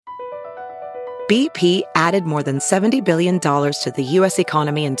BP added more than $70 billion to the U.S.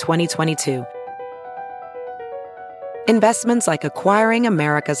 economy in 2022. Investments like acquiring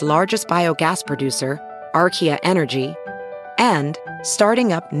America's largest biogas producer, Archaea Energy, and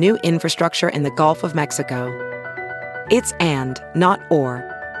starting up new infrastructure in the Gulf of Mexico. It's and, not or.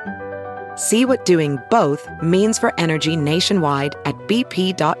 See what doing both means for energy nationwide at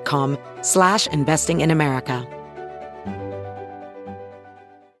bp.com/investing in America.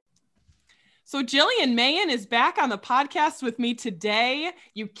 So Jillian Mayen is back on the podcast with me today.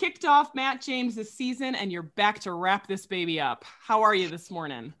 You kicked off Matt James' season and you're back to wrap this baby up. How are you this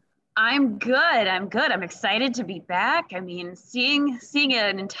morning? I'm good. I'm excited to be back. I mean, seeing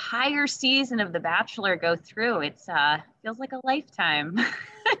an entire season of The Bachelor go through, it feels like a lifetime.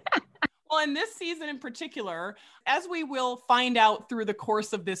 Well, in this season in particular, as we will find out through the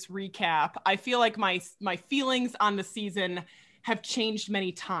course of this recap, I feel like my feelings on the season have changed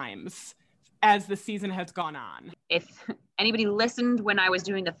many times as the season has gone on. If anybody listened when I was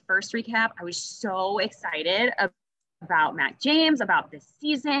doing the first recap, I was so excited about Matt James, about this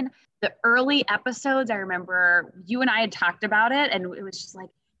season. The early episodes, I remember you and I had talked about it, and it was just like,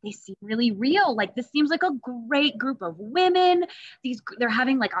 they seem really real. Like, this seems like a great group of women. They're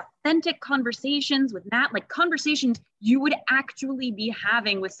having like authentic conversations with Matt, like conversations you would actually be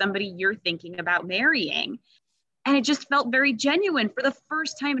having with somebody you're thinking about marrying. And it just felt very genuine for the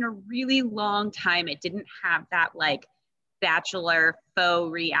first time in a really long time. It didn't have that like Bachelor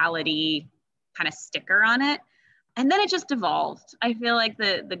faux reality kind of sticker on it. And then it just evolved. I feel like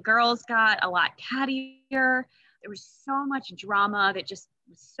the girls got a lot cattier. There was so much drama that just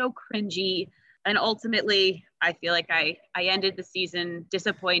was so cringy. And ultimately, I feel like I ended the season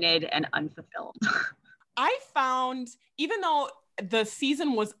disappointed and unfulfilled. I found, even though the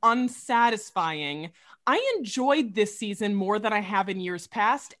season was unsatisfying, I enjoyed this season more than I have in years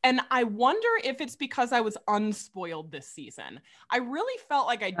past. And I wonder if it's because I was unspoiled this season. I really felt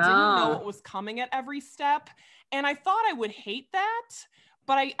like I didn't know what was coming at every step. And I thought I would hate that,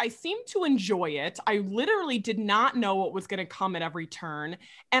 but I seemed to enjoy it. I literally did not know what was going to come at every turn.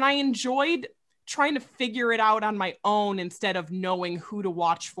 And I enjoyed trying to figure it out on my own instead of knowing who to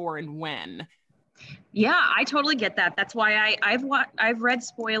watch for and when. Yeah, I totally get that. That's why I've read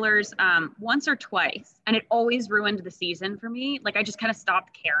spoilers once or twice, and it always ruined the season for me. Like, I just kind of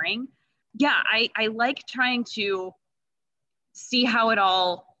stopped caring. Yeah, I like trying to see how it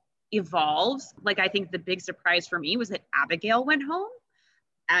all evolves. Like, I think the big surprise for me was that Abigail went home.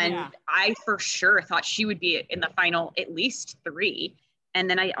 And yeah. I for sure thought she would be in the final at least 3. And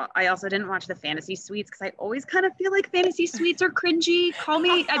then I also didn't watch the fantasy suites because I always kind of feel like fantasy suites are cringy. Call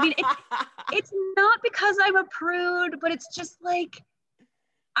me, I mean, it's not because I'm a prude, but it's just like,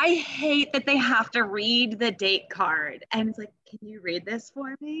 I hate that they have to read the date card. And it's like, can you read this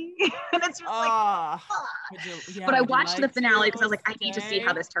for me? And it's just but I watched the finale because I was like, I need to see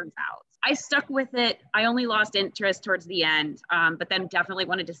how this turns out. I stuck with it. I only lost interest towards the end, but then definitely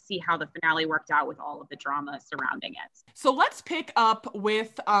wanted to see how the finale worked out with all of the drama surrounding it. So let's pick up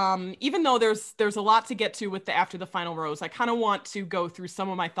with, even though there's a lot to get to with the After the Final Rose, I kind of want to go through some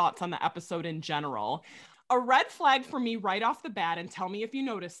of my thoughts on the episode in general. A red flag for me right off the bat, and tell me if you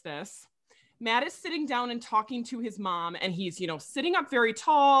notice this. Matt is sitting down and talking to his mom, and he's, sitting up very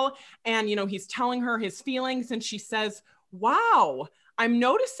tall, and, he's telling her his feelings, and she says, "Wow, I'm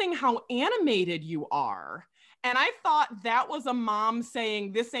noticing how animated you are." And I thought that was a mom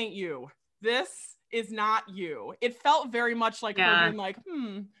saying, "This ain't you. This is not you." It felt very much like her being like,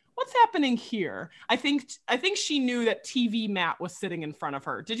 what's happening here? I think she knew that TV Matt was sitting in front of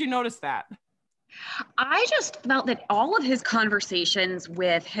her. Did you notice that? I just felt that all of his conversations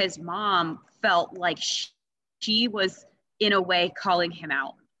with his mom felt like she was in a way calling him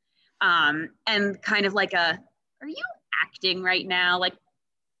out. And kind of like are you acting right now? Like,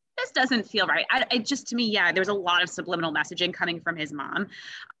 this doesn't feel right. To me, there's a lot of subliminal messaging coming from his mom.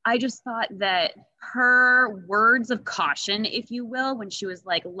 I just thought that her words of caution, if you will, when she was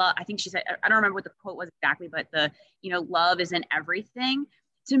like, love, I think she said, I don't remember what the quote was exactly, but love isn't everything.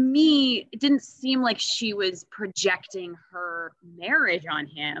 To me, it didn't seem like she was projecting her marriage on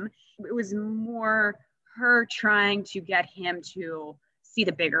him. It was more her trying to get him to see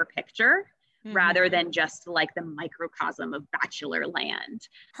the bigger picture. Mm-hmm. Rather than just like the microcosm of Bachelor land.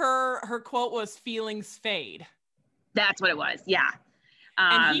 Her quote was, "Feelings fade." That's what it was. Yeah.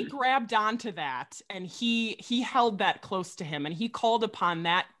 And he grabbed onto that, and he held that close to him, and he called upon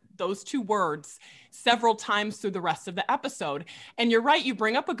those 2 words several times through the rest of the episode. And you're right, you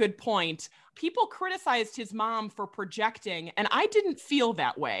bring up a good point. People criticized his mom for projecting, and I didn't feel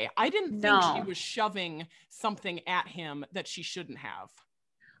that way. I didn't think she was shoving something at him that she shouldn't have.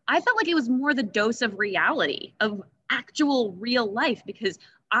 I felt like it was more the dose of reality, of actual real life, because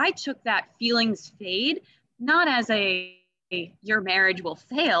I took that feelings fade, not as your marriage will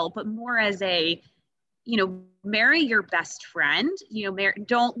fail, but more as marry your best friend,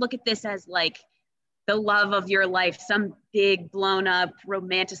 don't look at this as like the love of your life, some big blown up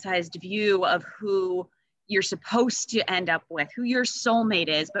romanticized view of who you're supposed to end up with, who your soulmate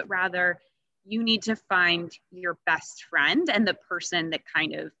is, but rather you need to find your best friend and the person that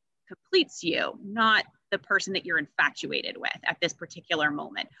kind of completes you, not the person that you're infatuated with at this particular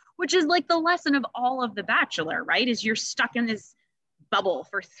moment, which is like the lesson of all of The Bachelor, right? Is you're stuck in this bubble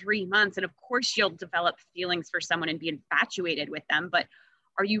for 3 months. And of course you'll develop feelings for someone and be infatuated with them, but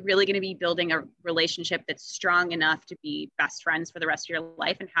are you really going to be building a relationship that's strong enough to be best friends for the rest of your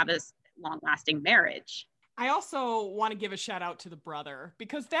life and have this long-lasting marriage? I also want to give a shout out to the brother,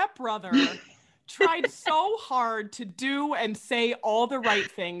 because that brother tried so hard to do and say all the right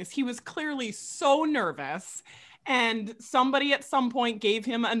things. He was clearly so nervous. And somebody at some point gave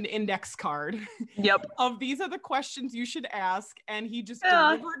him an index card of these are the questions you should ask. And he just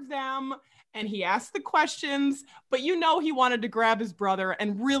delivered them, and he asked the questions, but he wanted to grab his brother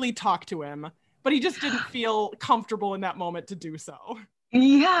and really talk to him, but he just didn't feel comfortable in that moment to do so.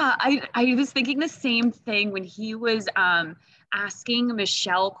 Yeah, I was thinking the same thing when he was asking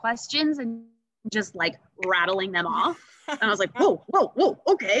Michelle questions and just like rattling them off. And I was like, whoa,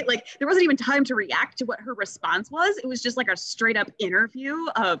 okay. Like there wasn't even time to react to what her response was. It was just like a straight up interview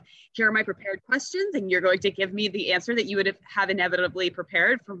of, here are my prepared questions, and you're going to give me the answer that you would have inevitably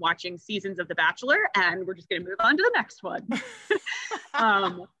prepared from watching seasons of The Bachelor, and we're just going to move on to the next one.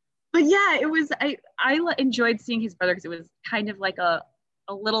 But yeah, it was, I enjoyed seeing his brother because it was kind of like a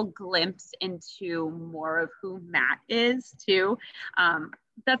little glimpse into more of who Matt is too.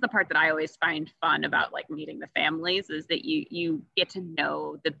 That's the part that I always find fun about like meeting the families, is that you get to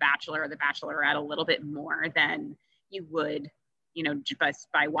know the Bachelor or the Bachelorette a little bit more than you would, just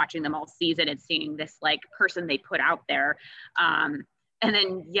by watching them all season and seeing this like person they put out there. And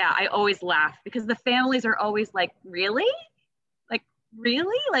then, yeah, I always laugh because the families are always like, really?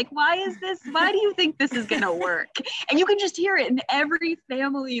 Like, why do you think this is going to work? And you can just hear it in every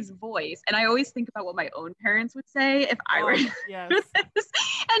family's voice. And I always think about what my own parents would say if I were yes. this.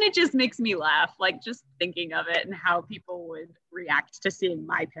 And it just makes me laugh, like just thinking of it and how people would react to seeing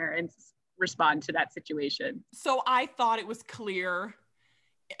my parents respond to that situation. So I thought it was clear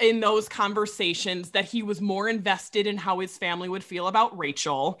in those conversations that he was more invested in how his family would feel about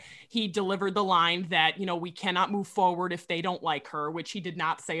Rachel. He delivered the line that, we cannot move forward if they don't like her, which he did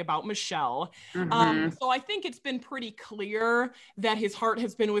not say about Michelle. Mm-hmm. So I think it's been pretty clear that his heart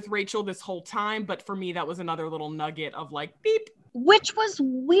has been with Rachel this whole time. But for me, that was another little nugget of like, beep. Which was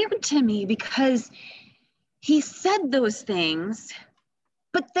weird to me because he said those things,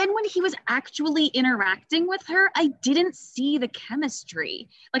 but then when he was actually interacting with her, I didn't see the chemistry.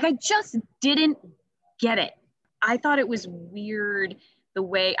 Like, I just didn't get it. I thought it was weird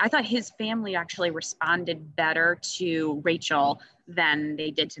I thought his family actually responded better to Rachel than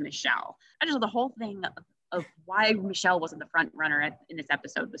they did to Michelle. I just know the whole thing of why Michelle wasn't the front runner in this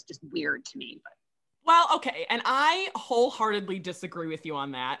episode was just weird to me. But. Well, okay. And I wholeheartedly disagree with you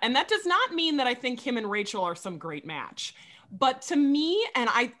on that. And that does not mean that I think him and Rachel are some great match. But to me, and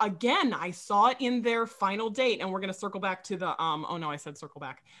I saw it in their final date, and we're going to circle back to the, oh no, I said circle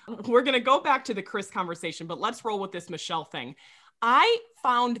back. We're going to go back to the Chris conversation, but let's roll with this Michelle thing. I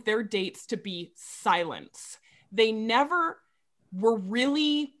found their dates to be silence. They never were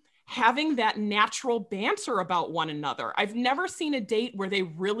really having that natural banter about one another. I've never seen a date where they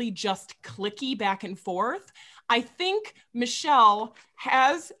really just clicky back and forth. I think Michelle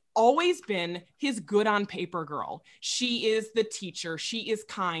has always been his good on paper girl. She is the teacher. She is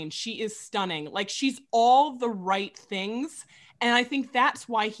kind. She is stunning. Like, she's all the right things. And I think that's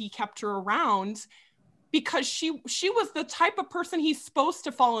why he kept her around, because she was the type of person he's supposed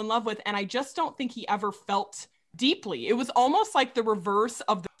to fall in love with. And I just don't think he ever felt deeply. It was almost like the reverse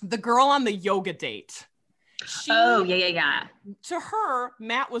of the girl on the yoga date. Yeah. To her,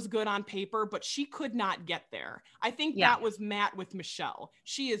 Matt was good on paper, but she could not get there. I think that was Matt with Michelle.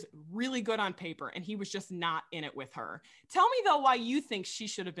 She is really good on paper, and he was just not in it with her. Tell me, though, why you think she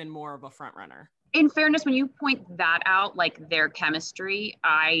should have been more of a front runner. In fairness, when you point that out, like their chemistry,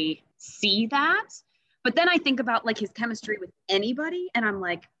 I see that. But then I think about like his chemistry with anybody, and I'm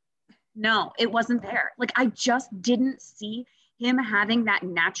like, no, it wasn't there. Like, I just didn't see him having that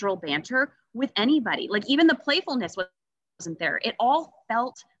natural banter with anybody. Like, even the playfulness wasn't there. It all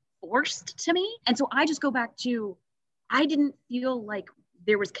felt forced to me. And so I just go back to, I didn't feel like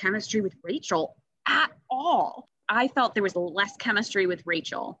there was chemistry with Rachel at all. I felt there was less chemistry with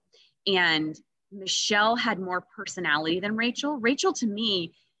Rachel, and Michelle had more personality than Rachel. Rachel, to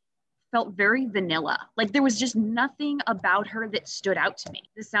me, felt very vanilla. Like there was just nothing about her that stood out to me.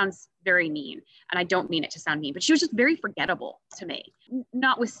 This sounds very mean, and I don't mean it to sound mean, but she was just very forgettable to me,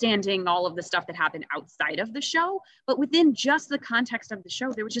 notwithstanding all of the stuff that happened outside of the show. But within just the context of the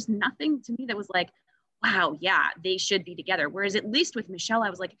show, there was just nothing to me that was like, wow, yeah, they should be together. Whereas at least with Michelle, I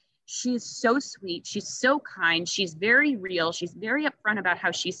was like, she is so sweet. She's so kind. She's very real. She's very upfront about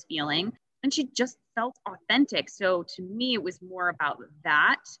how she's feeling. And she just felt authentic. So to me, it was more about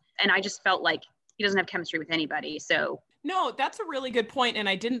that. And I just felt like he doesn't have chemistry with anybody. So no, that's a really good point. And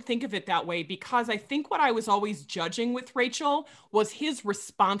I didn't think of it that way because I think what I was always judging with Rachel was his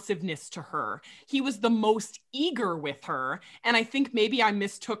responsiveness to her. He was the most eager with her. And I think maybe I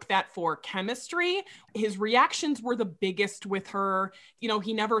mistook that for chemistry. His reactions were the biggest with her. You know,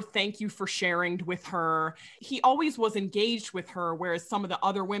 he never thank you for sharing with her. He always was engaged with her, whereas some of the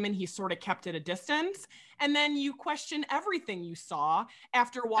other women, he sort of kept at a distance. And then you question everything you saw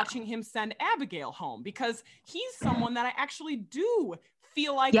after watching him send Abigail home, because he's someone that I actually do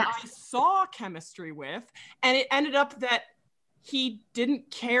feel like I saw chemistry with. And it ended up that he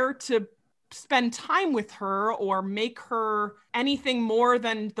didn't care to spend time with her or make her anything more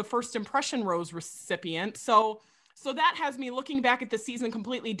than the first impression rose recipient. So that has me looking back at the season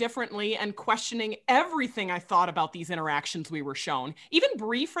completely differently and questioning everything I thought about these interactions we were shown. Even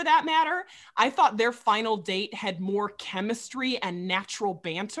Brie, for that matter, I thought their final date had more chemistry and natural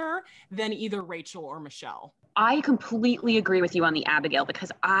banter than either Rachel or Michelle. I completely agree with you on the Abigail,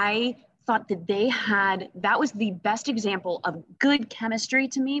 because I thought that that was the best example of good chemistry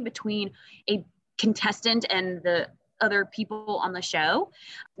to me between a contestant and the other people on the show.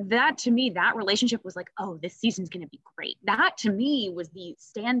 That to me, that relationship was like, oh, this season's going to be great. That to me was the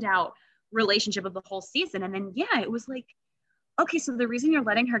standout relationship of the whole season. And then, yeah, it was like, okay, so the reason you're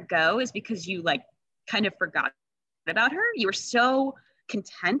letting her go is because you like kind of forgot about her. You were so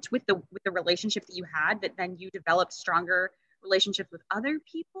content with the relationship that you had that then you developed stronger relationships with other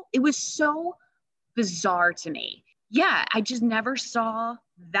people. It was so bizarre to me. Yeah, I just never saw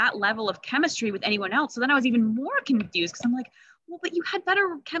that level of chemistry with anyone else. So then I was even more confused because I'm like, well, but you had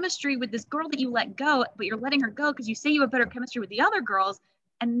better chemistry with this girl that you let go, but you're letting her go because you say you have better chemistry with the other girls,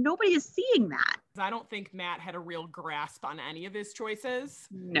 and nobody is seeing that. I don't think Matt had a real grasp on any of his choices.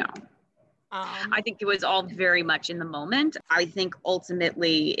 No. I think it was all very much in the moment. I think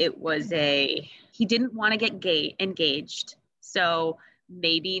ultimately it was he didn't want to get engaged. So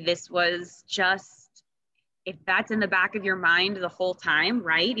maybe this was just, if that's in the back of your mind the whole time,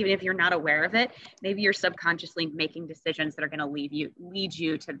 right? Even if you're not aware of it, maybe you're subconsciously making decisions that are going to lead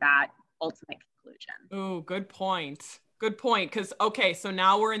you to that ultimate conclusion. Oh, good point. Good point. Because, okay, so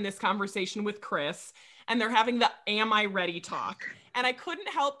now we're in this conversation with Chris and they're having the am I ready talk. And I couldn't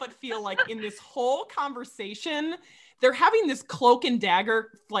help but feel like in this whole conversation, they're having this cloak and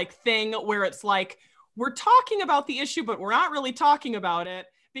dagger like thing where it's like, we're talking about the issue, but we're not really talking about it.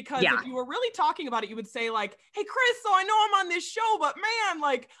 Because if you were really talking about it, you would say like, hey, Chris, so I know I'm on this show, but man,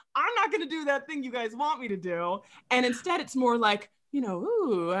 like, I'm not going to do that thing you guys want me to do. And instead it's more like,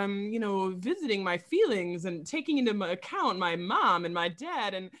 I'm, visiting my feelings and taking into account my mom and my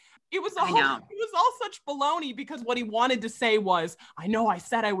dad. And it was all such baloney because what he wanted to say was, I know I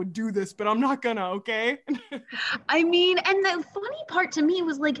said I would do this, but I'm not gonna, okay? I mean, and the funny part to me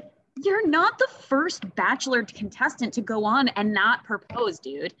was like, you're not the first Bachelor contestant to go on and not propose,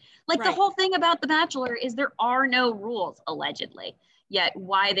 dude. Like right. The whole thing about The Bachelor is there are no rules, allegedly. Yet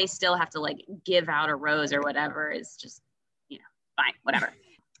why they still have to like give out a rose or whatever is just, fine, whatever.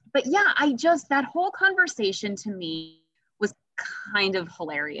 But yeah, that whole conversation to me was kind of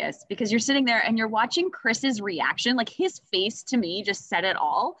hilarious because you're sitting there and you're watching Chris's reaction. Like his face to me just said it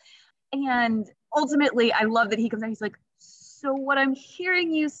all. And ultimately, I love that he comes out, he's like, so what I'm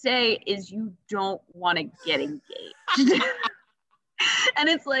hearing you say is you don't want to get engaged. And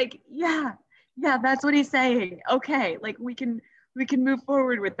it's like, yeah, that's what he's saying. Okay, like we can move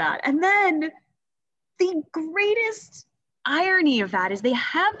forward with that. And then the greatest irony of that is they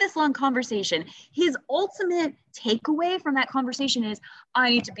have this long conversation. His ultimate takeaway from that conversation is,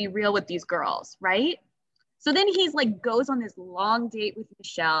 I need to be real with these girls, right? So then he's like goes on this long date with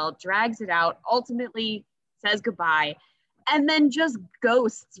Michelle, drags it out, ultimately says goodbye, and then just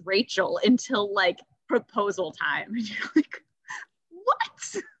ghosts Rachel until like proposal time. And you're like,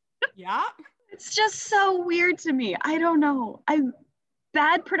 what? Yeah. It's just so weird to me. I don't know.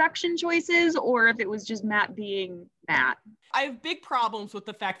 Bad production choices or if it was just Matt being Matt. I have big problems with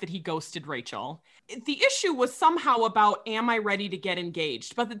the fact that he ghosted Rachel. The issue was somehow about, am I ready to get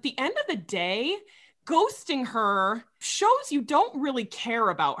engaged? But at the end of the day, ghosting her shows you don't really care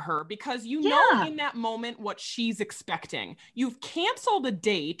about her, because you know in that moment what she's expecting. You've canceled a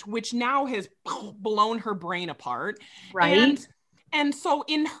date, which now has blown her brain apart. Right. And so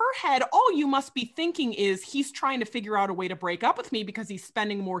in her head, all you must be thinking is he's trying to figure out a way to break up with me because he's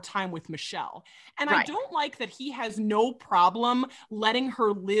spending more time with Michelle. And I don't like that he has no problem letting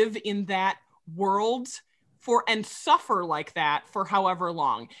her live in that world and suffer like that for however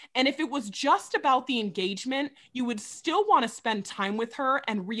long. And if it was just about the engagement, you would still want to spend time with her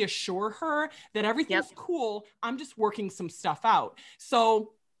and reassure her that everything's cool. I'm just working some stuff out.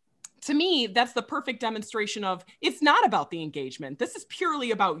 So to me, that's the perfect demonstration of it's not about the engagement. This is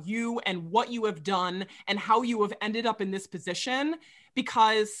purely about you and what you have done and how you have ended up in this position.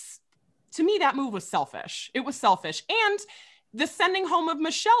 Because to me, that move was selfish. It was selfish. And the sending home of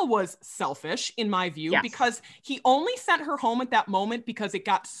Michelle was selfish, in my view, because he only sent her home at that moment because it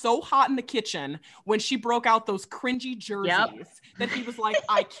got so hot in the kitchen when she broke out those cringy jerseys that he was like,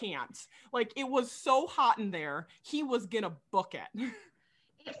 I can't. Like, it was so hot in there, he was gonna book it.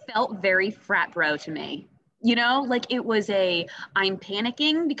 It felt very frat bro to me. You know, like it was I'm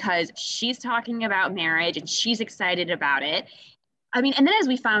panicking because she's talking about marriage and she's excited about it. I mean, and then as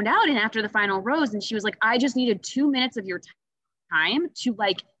we found out, and after the final rose, and she was like, I just needed 2 minutes of your time to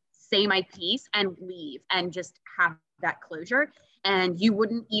like say my piece and leave and just have that closure. And you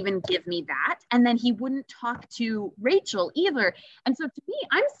wouldn't even give me that. And then he wouldn't talk to Rachel either. And so to me,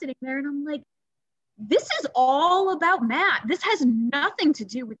 I'm sitting there and I'm like, this is all about Matt. This has nothing to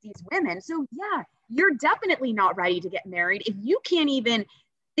do with these women. So yeah, you're definitely not ready to get married if you can't even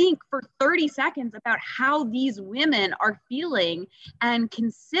think for 30 seconds about how these women are feeling and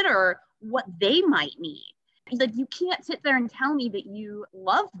consider what they might need. Like, you can't sit there and tell me that you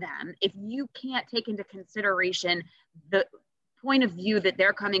love them if you can't take into consideration the point of view that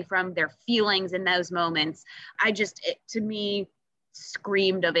they're coming from, their feelings in those moments. To me,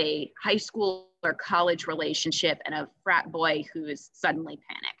 screamed of a high school or college relationship and a frat boy who is suddenly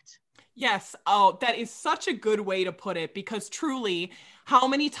panicked. Yes. Oh, that is such a good way to put it, because truly, how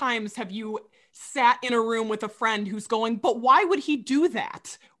many times have you sat in a room with a friend who's going, but why would he do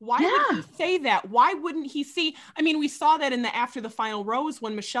that? Why would he say that? Why wouldn't he see? I mean, we saw that in the after the final rose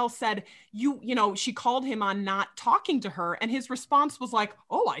when Michelle said, you know, she called him on not talking to her. And his response was like,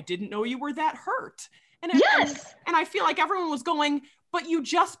 oh, I didn't know you were that hurt. And I feel like everyone was going, but you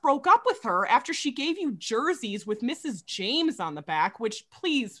just broke up with her after she gave you jerseys with Mrs. James on the back, which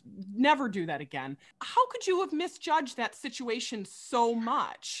please never do that again. How could you have misjudged that situation so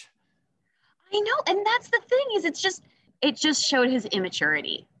much? I know. And that's the thing, is it just showed his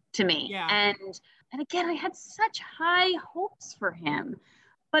immaturity to me. Yeah. And again, I had such high hopes for him,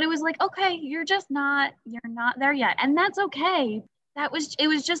 but it was like, okay, you're not there yet. And that's okay. It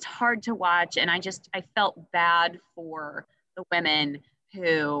was just hard to watch. And I felt bad for the women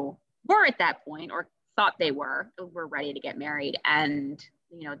who were at that point, or thought they were ready to get married. And,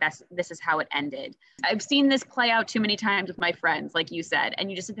 you know, this is how it ended. I've seen this play out too many times with my friends, like you said, and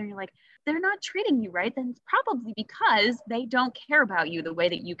you just sit there and you're like, they're not treating you right, then it's probably because they don't care about you the way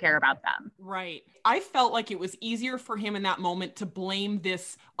that you care about them. Right. I felt like it was easier for him in that moment to blame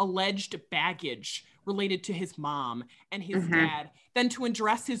this alleged baggage related to his mom and his dad than to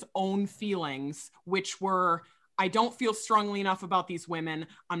address his own feelings, which were, I don't feel strongly enough about these women.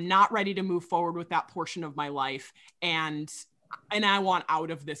 I'm not ready to move forward with that portion of my life. And I want out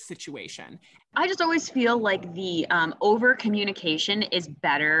of this situation. I just always feel like the over communication is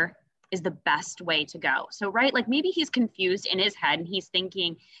the best way to go. So, right, like maybe he's confused in his head and he's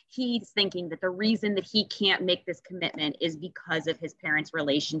thinking that the reason that he can't make this commitment is because of his parents'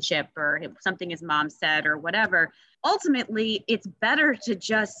 relationship or something his mom said or whatever. Ultimately, it's better to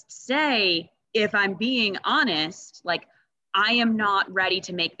just say, if I'm being honest, like, I am not ready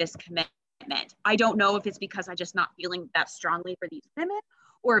to make this commitment. I don't know if it's because I'm just not feeling that strongly for these women,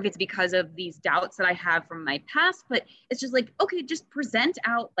 or if it's because of these doubts that I have from my past, but it's just like, okay, just present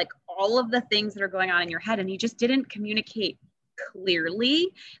out like all of the things that are going on in your head. And he just didn't communicate clearly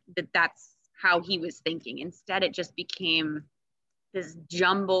that that's how he was thinking. Instead, it just became this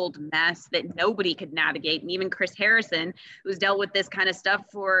jumbled mess that nobody could navigate. And even Chris Harrison, who's dealt with this kind of stuff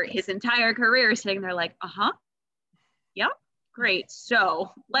for his entire career, sitting there like, yep, great.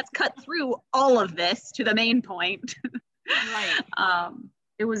 So let's cut through all of this to the main point. Right.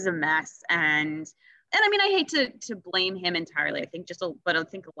 It was a mess. And I mean, I hate to blame him entirely. I think but I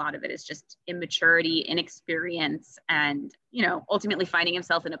think a lot of it is just immaturity, inexperience, and, you know, ultimately finding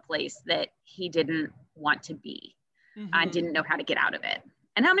himself in a place that he didn't want to be and didn't know how to get out of it.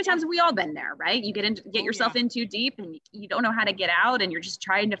 And how many times have we all been there, right? You get yourself in too deep and you don't know how to get out, and you're just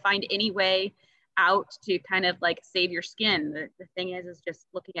trying to find any way out to kind of like save your skin. The thing is just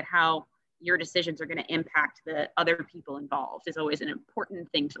looking at how your decisions are going to impact the other people involved is always an important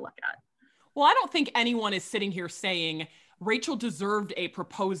thing to look at. Well, I don't think anyone is sitting here saying Rachel deserved a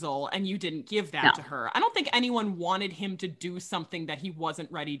proposal and you didn't give that to her. I don't think anyone wanted him to do something that he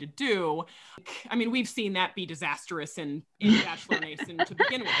wasn't ready to do. I mean, we've seen that be disastrous in Bachelor Nation to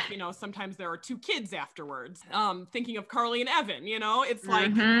begin with. You know, sometimes there are 2 kids afterwards. Thinking of Carly and Evan, you know, it's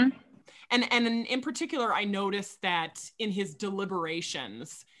like, and in particular, I noticed that in his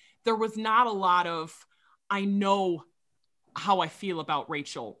deliberations, there was not a lot of, I know how I feel about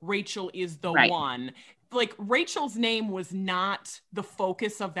Rachel. Rachel is the one. Like, Rachel's name was not the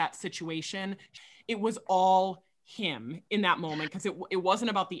focus of that situation. It was all him in that moment, because it wasn't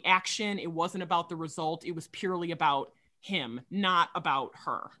about the action. It wasn't about the result. It was purely about him, not about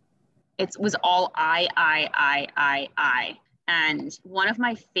her. It was all I. And one of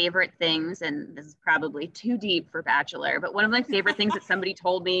my favorite things, and this is probably too deep for Bachelor, but one of my favorite things that somebody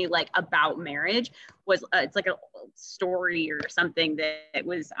told me like about marriage was it's like a story or something that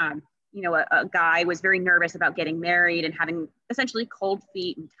was, you know, a guy was very nervous about getting married and having essentially cold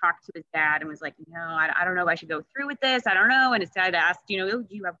feet, and talked to his dad and was like, no, I don't know if I should go through with this. I don't know. And his dad asked, you know,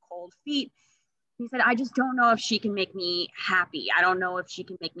 do you have cold feet? He said, I just don't know if she can make me happy. I don't know if she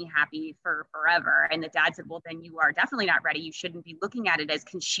can make me happy for forever. And the dad said, well, then you are definitely not ready. You shouldn't be looking at it as,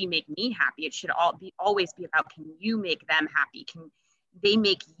 can she make me happy? It should always be about, can you make them happy? Can they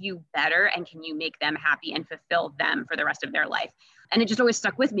make you better? And can you make them happy and fulfill them for the rest of their life? And it just always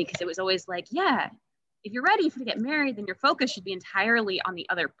stuck with me, because it was always like, yeah, if you're ready to get married, then your focus should be entirely on the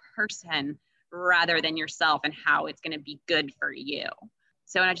other person rather than yourself and how it's going to be good for you.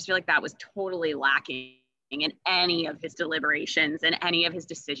 So, and I just feel like that was totally lacking in any of his deliberations and any of his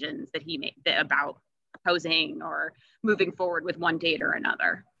decisions that he made about proposing or moving forward with one date or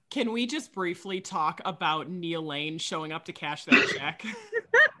another. Can we just briefly talk about Neil Lane showing up to cash that check?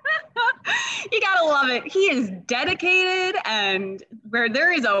 You gotta love it. He is dedicated, and where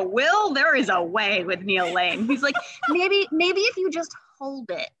there is a will, there is a way with Neil Lane. He's like, maybe if you just hold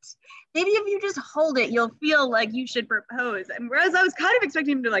it. Maybe if you just hold it, you'll feel like you should propose. And whereas I was kind of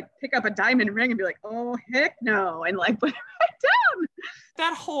expecting him to like pick up a diamond ring and be like, oh, heck no, and like put it right down.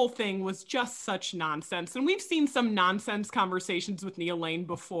 That whole thing was just such nonsense. And we've seen some nonsense conversations with Neil Lane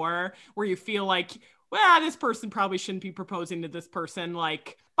before where you feel like, well, this person probably shouldn't be proposing to this person.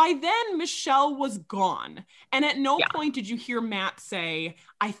 Like, by then, Michelle was gone. And at no point did you hear Matt say,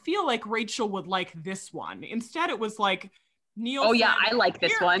 I feel like Rachel would like this one. Instead, it was like, Neil said, I like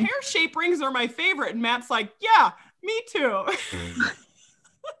this one. Pear-shaped rings are my favorite. And Matt's like, yeah, me too.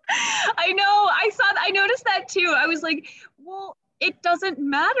 I know. I noticed that too. I was like, well, it doesn't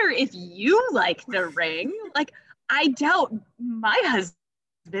matter if you like the ring. Like, I doubt my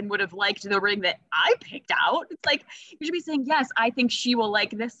husband would have liked the ring that I picked out. It's like, you should be saying, yes, I think she will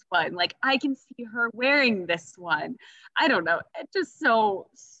like this one. Like, I can see her wearing this one. I don't know. It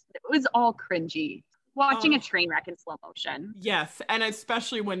was all cringy. Watching a train wreck in slow motion. Yes, and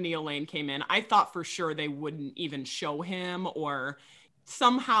especially when Neil Lane came in, I thought for sure they wouldn't even show him or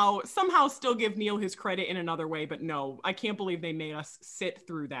somehow still give Neil his credit in another way, but no, I can't believe they made us sit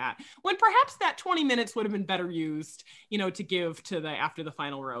through that. When perhaps that 20 minutes would have been better used, you know, to give to the after the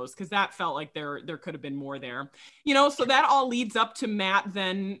final rose, because that felt like there could have been more there. You know, so that all leads up to Matt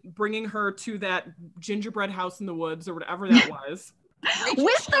then bringing her to that gingerbread house in the woods or whatever that was.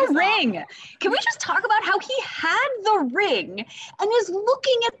 With the ring. Can we just talk about how he had the ring and is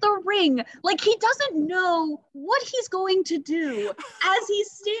looking at the ring like he doesn't know what he's going to do as he's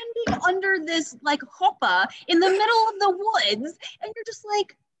standing under this like hoppa in the middle of the woods, and you're just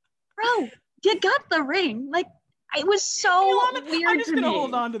like, bro, you got the ring. Like, it was so weird. I'm just gonna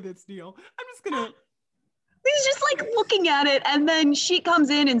hold on to this, Neil. He's just like looking at it, and then she comes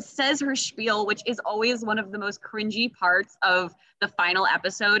in and says her spiel, which is always one of the most cringy parts of the final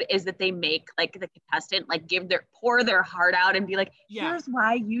episode, is that they make like the contestant like pour their heart out and be like, here's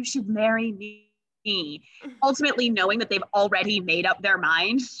why you should marry me. Ultimately knowing that they've already made up their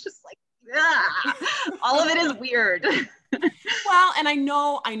mind. Just like, all of it is weird. Well, and I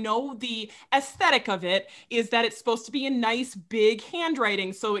know the aesthetic of it is that it's supposed to be in nice big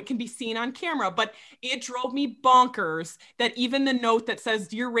handwriting so it can be seen on camera, but it drove me bonkers that even the note that says,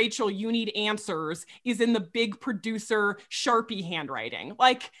 "Dear Rachel, you need answers," is in the big producer Sharpie handwriting.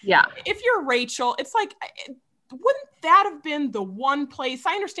 Like, if you're Rachel, it's like, wouldn't that have been the one place?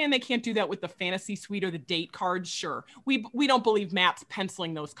 I understand they can't do that with the fantasy suite or the date cards. Sure. We don't believe Matt's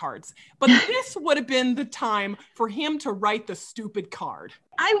penciling those cards, but this would have been the time for him to write the stupid card.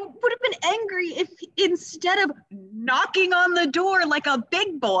 I would have been angry if instead of knocking on the door like a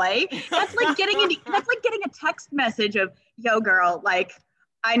big boy, that's like getting a text message of, yo girl, like,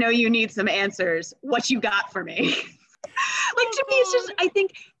 I know you need some answers. What you got for me? Like, to me, it's just, I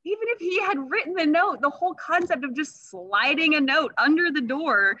think even if he had written the note, the whole concept of just sliding a note under the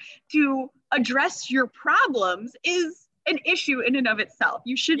door to address your problems is an issue in and of itself.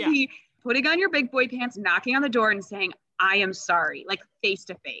 You should be putting on your big boy pants, knocking on the door and saying, I am sorry, like face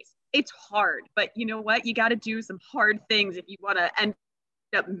to face. It's hard, but you know what? You got to do some hard things if you want to end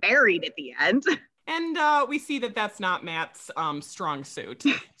up married at the end. And we see that that's not Matt's strong suit.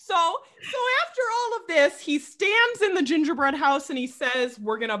 So after all of this, he stands in the gingerbread house and he says,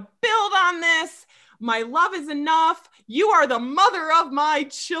 we're going to build on this. My love is enough. You are the mother of my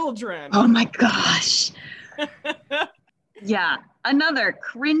children. Oh my gosh. Yeah. Another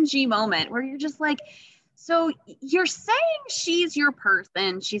cringy moment where you're just like, so you're saying she's your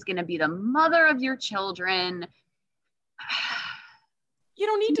person. She's going to be the mother of your children. You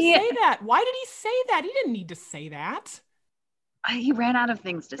don't need to say that. Why did he say that? He didn't need to say that. He ran out of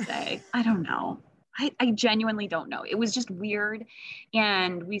things to say. I don't know. I genuinely don't know. It was just weird.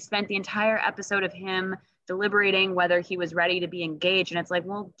 And we spent the entire episode of him deliberating whether he was ready to be engaged. And it's like,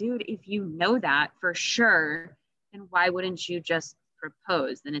 well, dude, if you know that for sure, then why wouldn't you just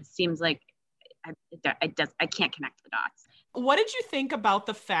propose? And it seems like I can't connect the dots. What did you think about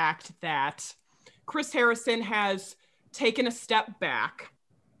the fact that Chris Harrison has taken a step back?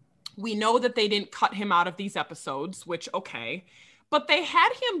 We know that they didn't cut him out of these episodes, which, okay, but they had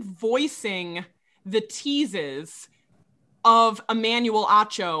him voicing the teases of Emmanuel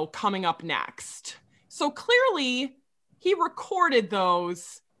Acho coming up next. So clearly he recorded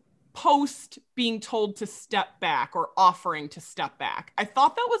those post being told to step back or offering to step back. I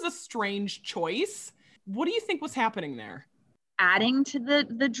thought that was a strange choice. What do you think was happening there? Adding to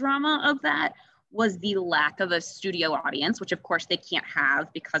the drama of that was the lack of a studio audience, which of course they can't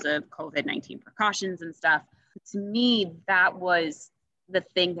have because of COVID-19 precautions and stuff. To me, that was the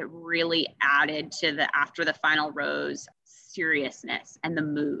thing that really added to the after the final rose seriousness and the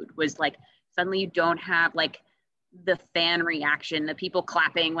mood was like, suddenly you don't have like the fan reaction, the people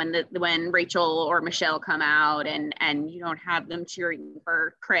clapping when Rachel or Michelle come out and you don't have them cheering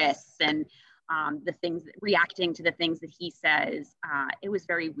for Chris and the things reacting to the things that he says. It was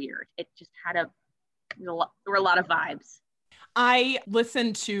very weird. It just had there were a lot of vibes. I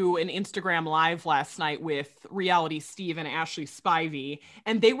listened to an Instagram live last night with Reality Steve and Ashley Spivey,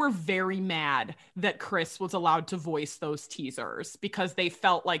 and they were very mad that Chris was allowed to voice those teasers because they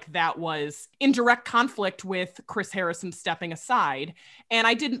felt like that was in direct conflict with Chris Harrison stepping aside. And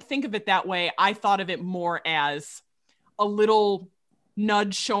I didn't think of it that way. I thought of it more as a little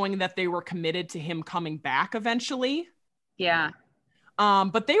nudge showing that they were committed to him coming back eventually. Yeah.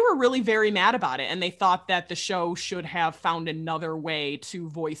 But they were really very mad about it, and they thought that the show should have found another way to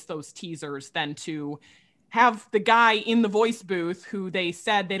voice those teasers than to have the guy in the voice booth who they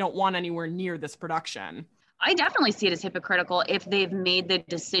said they don't want anywhere near this production. I definitely see it as hypocritical if they've made the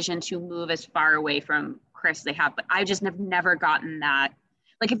decision to move as far away from Chris they have, but I just have never gotten that.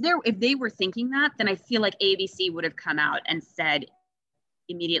 Like if they were thinking that, then I feel like ABC would have come out and said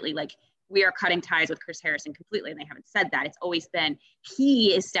immediately, like, we are cutting ties with Chris Harrison completely. And they haven't said that. It's always been,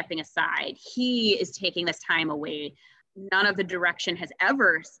 he is stepping aside. He is taking this time away. None of the direction has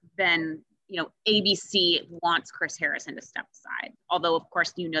ever been, ABC wants Chris Harrison to step aside. Although, of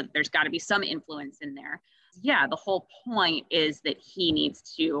course, that there's got to be some influence in there. Yeah, the whole point is that he needs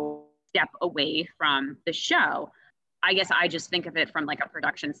to step away from the show. I guess I just think of it from like a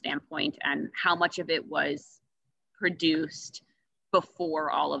production standpoint and how much of it was produced before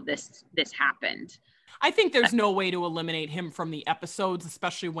all of this happened. I think there's no way to eliminate him from the episodes,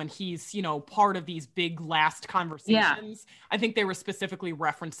 especially when he's, part of these big last conversations. Yeah. I think they were specifically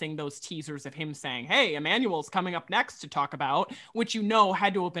referencing those teasers of him saying, hey, Emmanuel's coming up next to talk about, which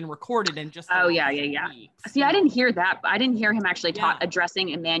had to have been recorded in just weeks. See, I didn't hear that. I didn't hear him actually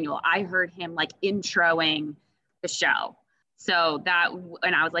addressing Emmanuel. I heard him like introing the show. So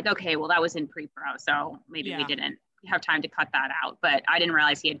and I was like, okay, well, that was in pre-pro. So maybe we didn't have time to cut that out, but I didn't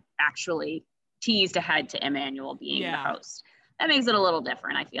realize he had actually teased ahead to Emmanuel being the host. That makes it a little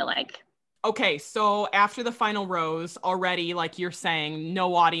different, I feel like. Okay, so after the final rose, already, like you're saying,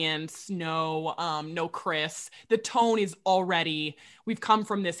 no audience, no Chris. The tone is already, we've come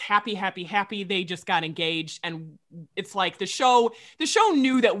from this happy, they just got engaged, and it's like the show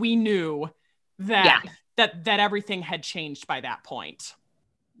knew that we knew that everything had changed by that point.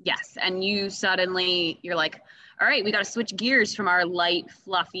 Yes. And you're like, all right, we got to switch gears from our light,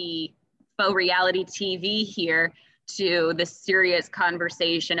 fluffy, faux reality TV here to the serious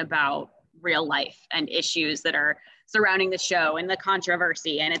conversation about real life and issues that are surrounding the show and the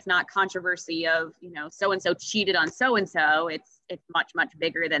controversy. And it's not controversy of, so-and-so cheated on so-and-so. It's much, much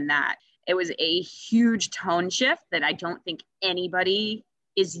bigger than that. It was a huge tone shift that I don't think anybody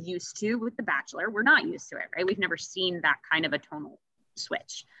is used to with The Bachelor. We're not used to it, right? We've never seen that kind of a tonal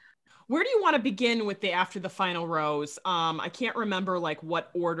switch. Where do you want to begin with the after the final rose? I can't remember like what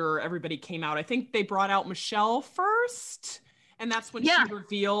order everybody came out. I think they brought out Michelle first, and that's when she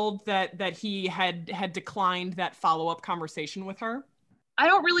revealed that he had declined that follow-up conversation with her. I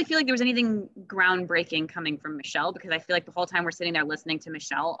don't really feel like there was anything groundbreaking coming from Michelle, because I feel like the whole time we're sitting there listening to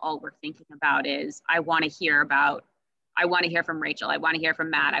Michelle, all we're thinking about is, I want to hear from Rachel. I want to hear from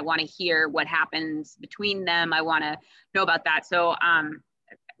Matt. I want to hear what happens between them. I want to know about that. So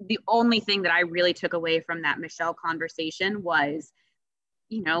the only thing that I really took away from that Michelle conversation was,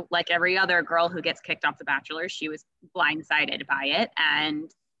 like every other girl who gets kicked off The Bachelor, she was blindsided by it.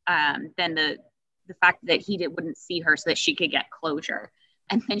 And then the fact that he wouldn't see her so that she could get closure.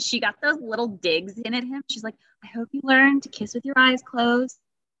 And then she got those little digs in at him. She's like, I hope you learn to kiss with your eyes closed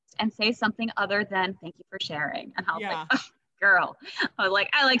and say something other than thank you for sharing. And I was like, oh, girl, I was like,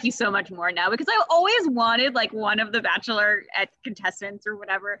 I like you so much more now, because I always wanted like one of the Bachelor contestants or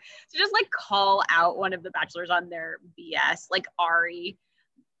whatever to just like call out one of the Bachelors on their BS, like Ari.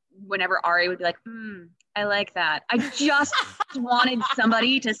 Whenever Ari would be like, I like that. I just wanted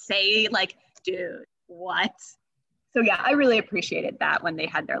somebody to say like, dude, what? So yeah, I really appreciated that when they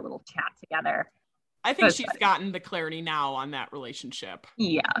had their little chat together. I think she's gotten the clarity now on that relationship.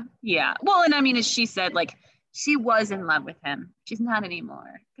 Yeah. Well, and I mean, as she said, like, she was in love with him. She's not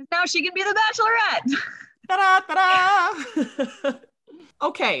anymore, because now she can be the Bachelorette. Ta-da, ta-da.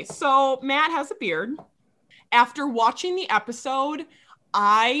 Okay, so Matt has a beard. After watching the episode,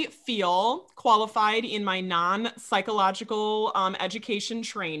 I feel qualified in my non-psychological education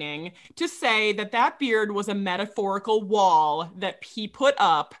training to say that beard was a metaphorical wall that he put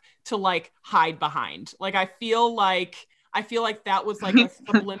up to like hide behind. Like, I feel like that was like a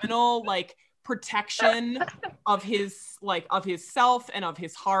subliminal like protection of his self and of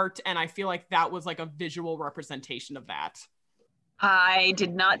his heart. And I feel like that was like a visual representation of that. I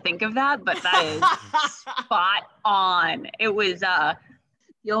did not think of that, but that is spot on. It was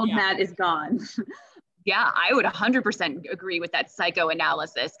the old Matt is gone. Yeah, I would 100% agree with that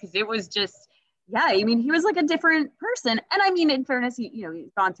psychoanalysis, because it was just, I mean, he was like a different person. And I mean, in fairness, he's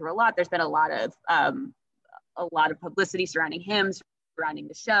gone through a lot. There's been a lot of publicity surrounding him, surrounding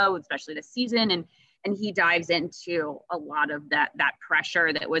the show, especially this season. And he dives into a lot of that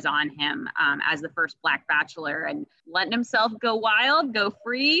pressure that was on him as the first Black Bachelor, and letting himself go wild, go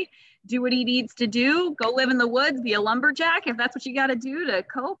free, do what he needs to do, go live in the woods, be a lumberjack. If that's what you got to do to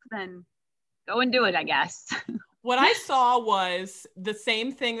cope, then go and do it, I guess. What I saw was the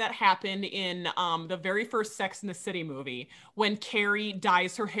same thing that happened in the very first Sex and the City movie, when Carrie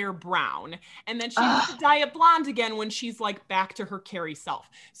dyes her hair brown, and then she has to dye it blonde again when she's like back to her Carrie self.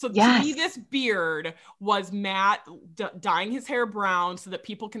 So to me, this beard was Matt dyeing his hair brown so that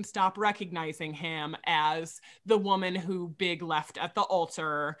people can stop recognizing him as the woman who Big left at the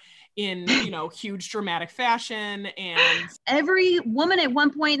altar in, huge dramatic fashion. And every woman at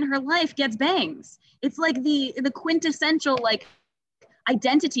one point in her life gets bangs. It's like the quintessential like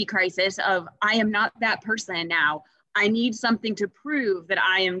identity crisis of, I am not that person now. I need something to prove that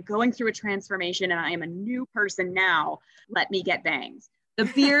I am going through a transformation and I am a new person now. Let me get bangs. The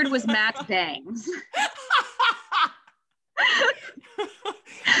beard was Matt's bangs.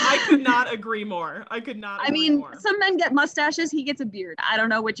 I could not agree more. More. Some men get mustaches. He gets a beard. I don't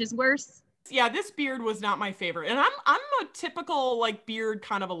know which is worse. Yeah, this beard was not my favorite. And I'm a typical like beard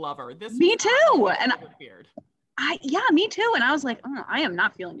kind of a lover. Me too. And beard. Me too. And I was like, I am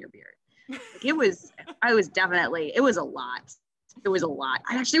not feeling your beard. Like, it was a lot. It was a lot.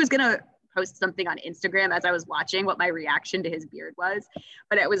 I actually was going to post something on Instagram as I was watching what my reaction to his beard was.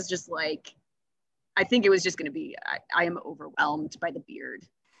 But it was just like, I think it was just going to be, I am overwhelmed by the beard.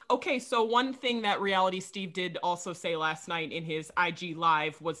 Okay, so one thing that Reality Steve did also say last night in his IG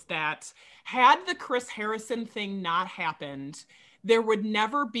Live was that had the Chris Harrison thing not happened, there would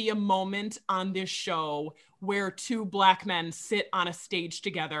never be a moment on this show where two Black men sit on a stage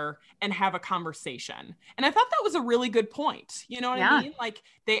together and have a conversation. And I thought that was a really good point. You know what I mean? Like,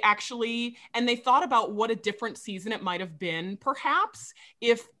 they actually, and they thought about what a different season it might have been, perhaps,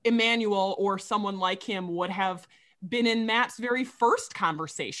 if Emmanuel or someone like him would have been in Matt's very first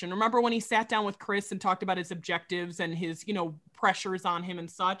conversation. Remember when he sat down with Chris and talked about his objectives and his, pressures on him and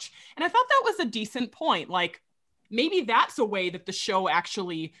such? And I thought that was a decent point. Like, maybe that's a way that the show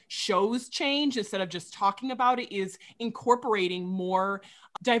actually shows change instead of just talking about it, is incorporating more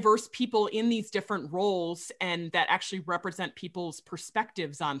diverse people in these different roles and that actually represent people's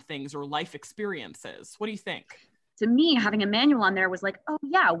perspectives on things or life experiences. What do you think? To me, having Emmanuel on there was like, oh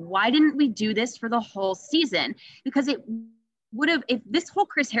yeah, why didn't we do this for the whole season? Because it would have, if this whole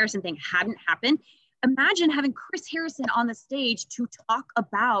Chris Harrison thing hadn't happened, imagine having Chris Harrison on the stage to talk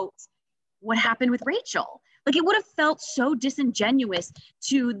about what happened with Rachel. Like, it would have felt so disingenuous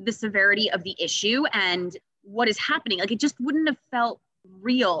to the severity of the issue and what is happening. Like, it just wouldn't have felt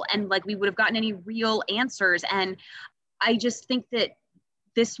real, and like we would have gotten any real answers. And I just think that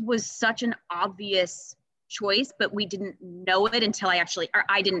this was such an obvious choice, but we didn't know it until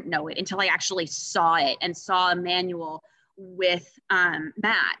I didn't know it until I actually saw it and saw Emmanuel with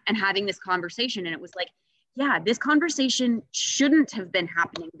Matt and having this conversation. And it was like, yeah, this conversation shouldn't have been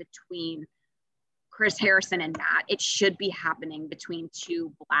happening between Chris Harrison and Matt. It should be happening between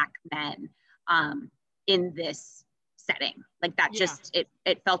two Black men in this setting. Like that, just,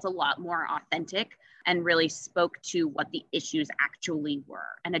 it felt a lot more authentic and really spoke to what the issues actually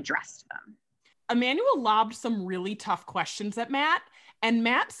were and addressed them. Emmanuel lobbed some really tough questions at Matt, and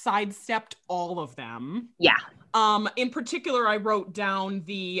Matt sidestepped all of them. Yeah. In particular, I wrote down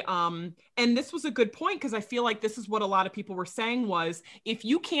the, and this was a good point because I feel like this is what a lot of people were saying was, if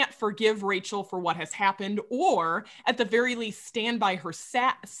you can't forgive Rachel for what has happened, or at the very least stand by her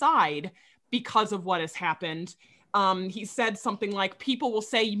side because of what has happened, he said something like, people will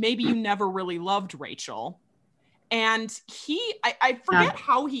say, maybe you never really loved Rachel. And I forget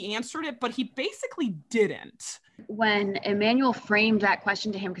how he answered it, but he basically didn't. When Emmanuel framed that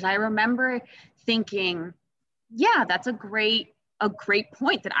question to him, because I remember thinking, yeah, that's a great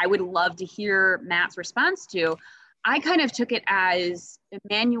point that I would love to hear Matt's response to. I kind of took it as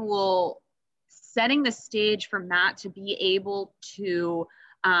Emmanuel setting the stage for Matt to be able to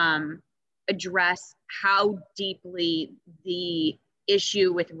address how deeply the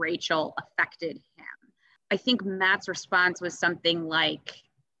issue with Rachel affected him. I think Matt's response was something like,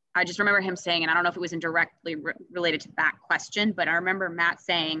 I just remember him saying, and I don't know if it was indirectly related to that question, but I remember Matt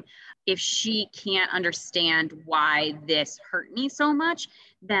saying, if she can't understand why this hurt me so much,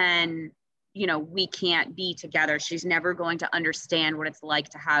 then, we can't be together. She's never going to understand what it's like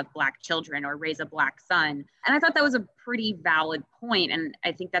to have Black children or raise a Black son. And I thought that was a pretty valid point. And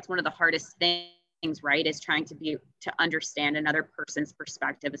I think that's one of the hardest things, right, is trying to understand another person's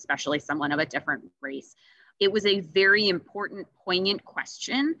perspective, especially someone of a different race. It was a very important, poignant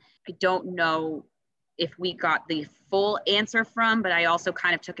question. I don't know if we got the full answer from, but I also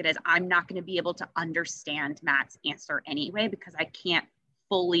kind of took it as, I'm not going to be able to understand Matt's answer anyway, because I can't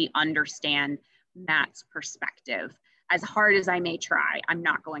fully understand Matt's perspective. As hard as I may try, I'm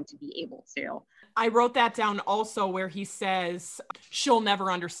not going to be able to. I wrote that down also, where he says, she'll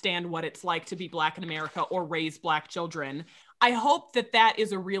never understand what it's like to be Black in America or raise Black children. I hope that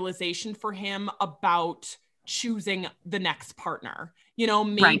is a realization for him about choosing the next partner.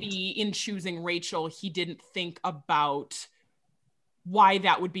 Maybe right. In choosing Rachel, he didn't think about why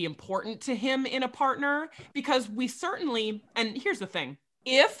that would be important to him in a partner, because we certainly, and here's the thing,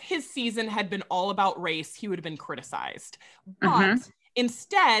 if his season had been all about race, he would have been criticized. But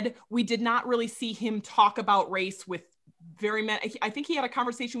instead, we did not really see him talk about race with very many. I think he had a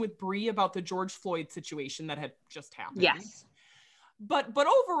conversation with Bree about the George Floyd situation that had just happened. Yes. But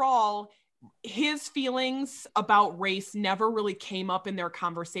overall, his feelings about race never really came up in their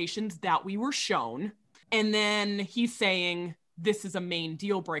conversations that we were shown. And then he's saying, this is a main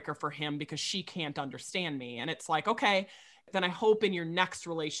deal breaker for him because she can't understand me. And it's like, okay, then I hope in your next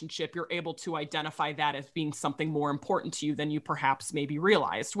relationship, you're able to identify that as being something more important to you than you perhaps maybe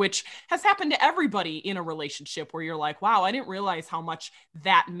realized, which has happened to everybody in a relationship where you're like, wow, I didn't realize how much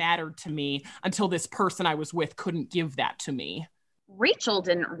that mattered to me until this person I was with couldn't give that to me. Rachel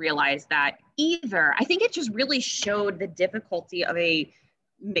didn't realize that either. I think it just really showed the difficulty of a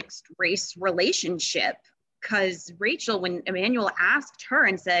mixed race relationship, because Rachel, when Emmanuel asked her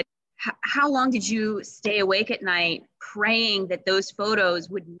and said, how long did you stay awake at night praying that those photos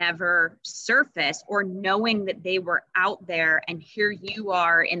would never surface, or knowing that they were out there, and here you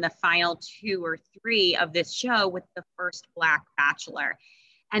are in the final 2 or 3 of this show with the first Black bachelor.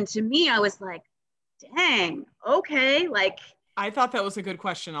 And to me, I was like, dang, okay, like, I thought that was a good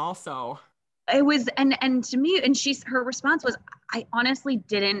question also. It was, and to me, and her response was, I honestly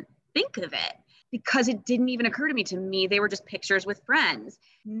didn't think of it. because it didn't even occur to me. To me, they were just pictures with friends.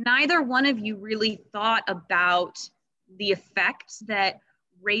 Neither one of you really thought about the effects that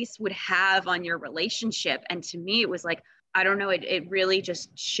race would have on your relationship. And to me, it was like, I don't know, it really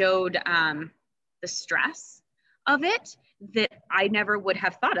just showed the stress of it that I never would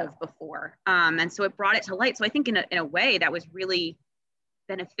have thought of before. And so it brought it to light. So I think in a way that was really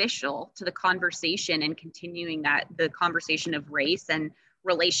beneficial to the conversation and continuing the conversation of race and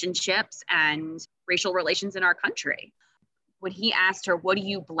relationships and racial relations in our country. When he asked her, what do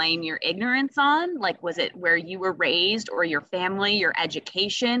you blame your ignorance on? Like, was it where you were raised or your family, your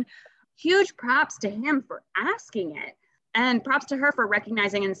education? Huge props to him for asking it. And props to her for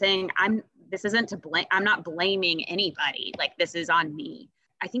recognizing and saying, this isn't to blame. I'm not blaming anybody. Like, this is on me.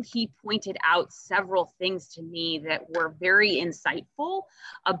 I think he pointed out several things to me that were very insightful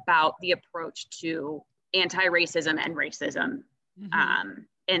about the approach to anti-racism and racism,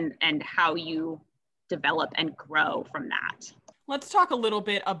 and how you develop and grow from that. Let's talk a little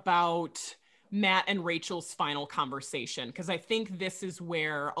bit about Matt and Rachel's final conversation, because I think this is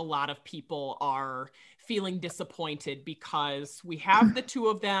where a lot of people are feeling disappointed, because we have the two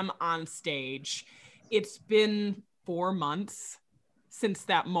of them on stage. It's been 4 months since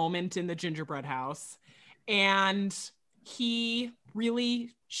that moment in the gingerbread house, and she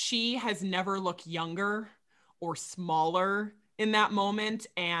has never looked younger or smaller in that moment.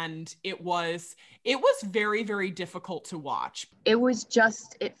 And it was very, very difficult to watch. It was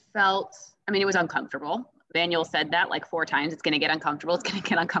uncomfortable. Daniel said that like 4 times. It's going to get uncomfortable. It's going to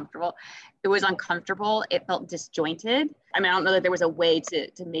get uncomfortable. It was uncomfortable. It felt disjointed. I mean, I don't know that there was a way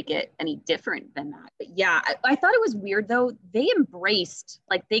to make it any different than that. But yeah, I thought it was weird though. They embraced,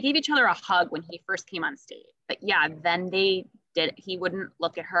 like they gave each other a hug when he first came on stage. But yeah, then he wouldn't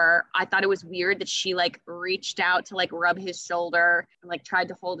look at her. I thought it was weird that she like reached out to like rub his shoulder and like tried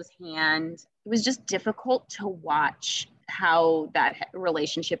to hold his hand. It was just difficult to watch how that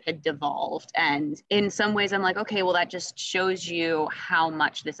relationship had devolved. And in some ways I'm like, okay, well, that just shows you how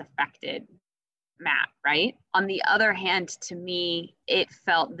much this affected Matt, right? On the other hand, to me, it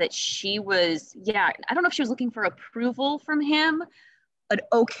felt that she was, I don't know if she was looking for approval from him, an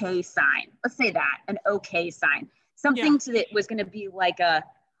okay sign. Let's say that, an okay sign. Something that was going to be like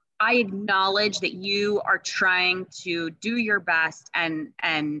I acknowledge that you are trying to do your best and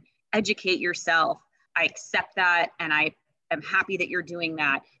educate yourself. I accept that, and I am happy that you're doing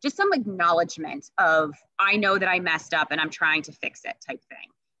that. Just some acknowledgement of, I know that I messed up and I'm trying to fix it type thing.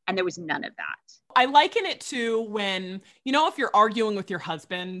 And there was none of that. I liken it to when, if you're arguing with your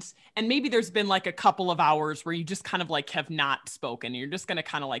husband and maybe there's been like a couple of hours where you just kind of like have not spoken. You're just going to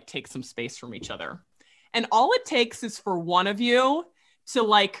kind of like take some space from each other. And all it takes is for one of you to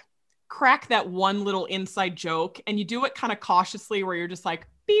like crack that one little inside joke, and you do it kind of cautiously where you're just like,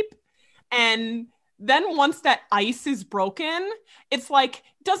 beep. And then once that ice is broken, it's like,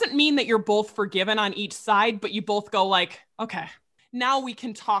 doesn't mean that you're both forgiven on each side, but you both go like, okay, now we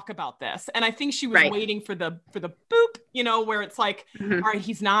can talk about this. And I think she was waiting for the boop, where it's like, all right,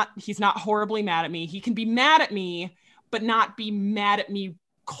 he's not horribly mad at me. He can be mad at me, but not be mad at me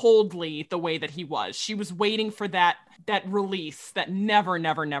coldly the way that he was. She was waiting for that release that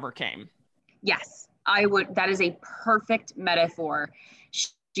never came. Yes, that is a perfect metaphor.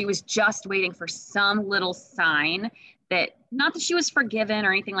 She was just waiting for some little sign that, not that she was forgiven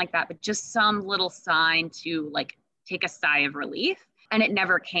or anything like that, but just some little sign to like take a sigh of relief. And it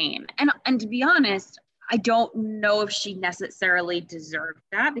never came. And to be honest, I don't know if she necessarily deserved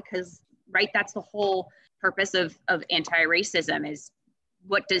that, because that's the whole purpose of anti-racism is,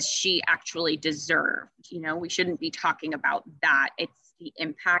 what does she actually deserve? We shouldn't be talking about that. It's the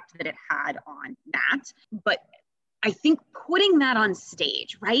impact that it had on Matt. But I think putting that on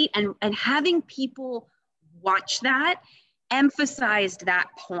stage, right? And having people watch that emphasized that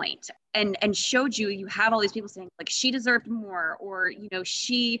point and showed you have all these people saying like, she deserved more, or,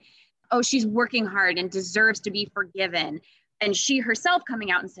 she's working hard and deserves to be forgiven. And she herself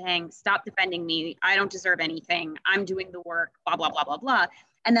coming out and saying, stop defending me. I don't deserve anything. I'm doing the work, blah, blah, blah, blah, blah.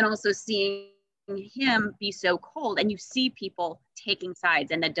 And then also seeing him be so cold, and you see people taking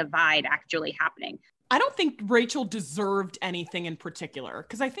sides and the divide actually happening. I don't think Rachel deserved anything in particular,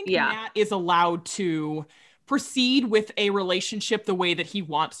 because I think Matt is allowed to proceed with a relationship the way that he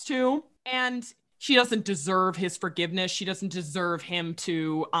wants to. And she doesn't deserve his forgiveness. She doesn't deserve him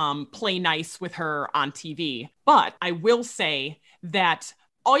to play nice with her on TV. But I will say that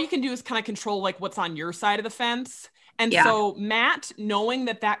all you can do is kind of control like what's on your side of the fence. And so Matt, knowing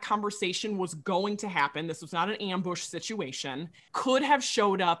that conversation was going to happen, this was not an ambush situation, could have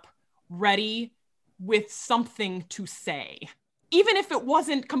showed up ready with something to say. even if it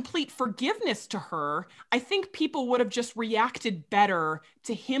wasn't complete forgiveness to her, I think people would have just reacted better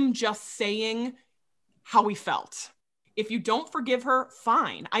to him just saying how he felt. If you don't forgive her,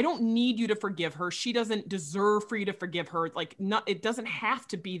 fine. I don't need you to forgive her. She doesn't deserve for you to forgive her. Like, it doesn't have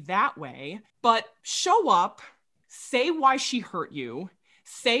to be that way. But show up, say why she hurt you,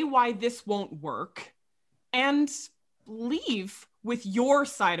 say why this won't work, and leave with your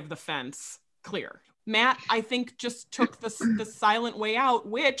side of the fence clear. Matt, I think, just took the silent way out,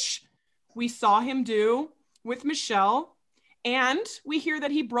 which we saw him do with Michelle. And we hear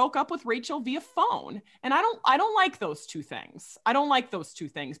that he broke up with Rachel via phone. And I don't like those two things. I don't like those two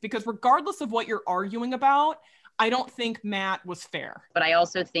things because regardless of what you're arguing about, I don't think Matt was fair. But I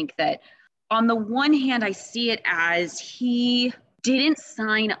also think that on the one hand, I see it as he didn't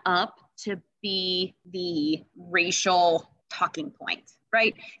sign up to be the racial talking point,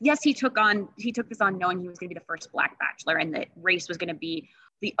 right? Yes, he took this on knowing he was going to be the first Black Bachelor and that race was going to be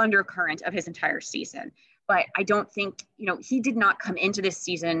the undercurrent of his entire season. But I don't think, he did not come into this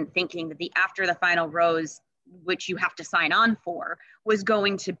season thinking that the after the final rose, which you have to sign on for, was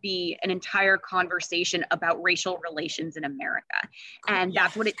going to be an entire conversation about racial relations in America. And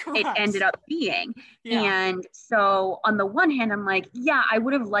that's what it ended up being. Yeah. And so on the one hand, I'm like, yeah, I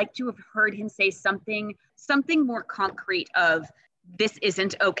would have liked to have heard him say something more concrete of, this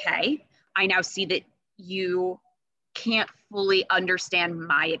isn't okay. I now see that you can't fully understand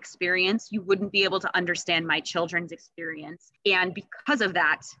my experience. You wouldn't be able to understand my children's experience. And because of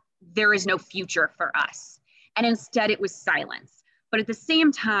that, there is no future for us. And instead it was silence. But at the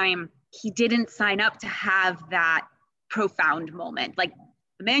same time, he didn't sign up to have that profound moment. Like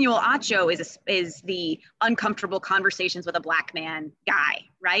Emmanuel Acho is the uncomfortable conversations with a Black man guy,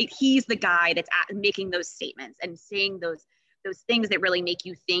 right? He's the guy that's making those statements and saying those things that really make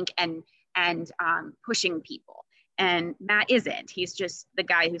you think and pushing people. And Matt isn't. He's just the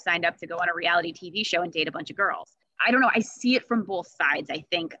guy who signed up to go on a reality TV show and date a bunch of girls. I don't know. I see it from both sides, I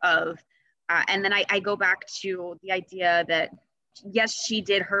think, and then I go back to the idea that, yes, she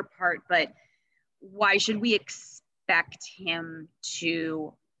did her part, but why should we expect him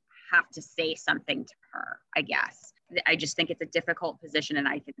to have to say something to her, I guess. I just think it's a difficult position, and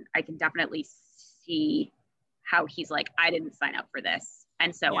I can definitely see how he's like, I didn't sign up for this.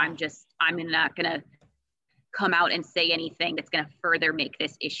 And so I'm not going to come out and say anything that's going to further make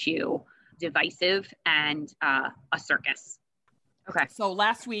this issue divisive and a circus. Okay. So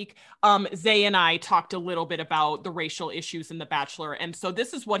last week, Zay and I talked a little bit about the racial issues in The Bachelor. And so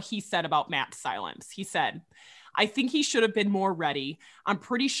this is what he said about Matt's silence. He said, I think he should have been more ready. I'm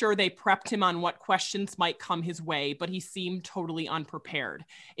pretty sure they prepped him on what questions might come his way, but he seemed totally unprepared.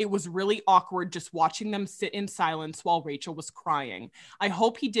 It was really awkward just watching them sit in silence while Rachel was crying. I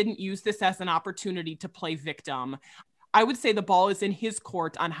hope he didn't use this as an opportunity to play victim. I would say the ball is in his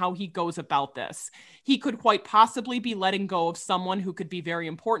court on how he goes about this. He could quite possibly be letting go of someone who could be very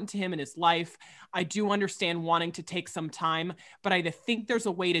important to him in his life. I do understand wanting to take some time, but I think there's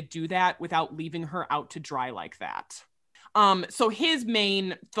a way to do that without leaving her out to dry like that. So his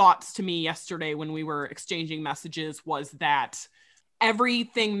main thoughts to me yesterday when we were exchanging messages was that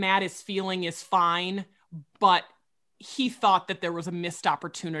everything Matt is feeling is fine, but he thought that there was a missed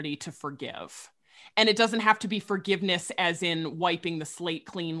opportunity to forgive. And it doesn't have to be forgiveness as in wiping the slate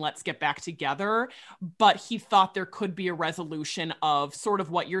clean, let's get back together. But he thought there could be a resolution of sort of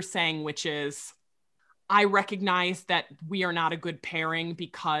what you're saying, which is, I recognize that we are not a good pairing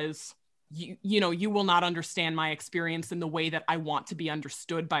because you will not understand my experience in the way that I want to be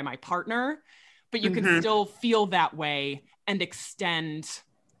understood by my partner, but you can still feel that way and extend,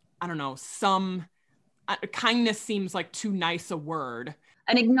 I don't know, some kindness seems like too nice a word.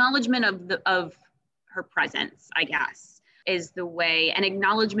 An acknowledgement of her presence, I guess, is the way, an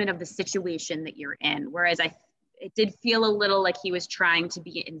acknowledgement of the situation that you're in. Whereas it did feel a little like he was trying to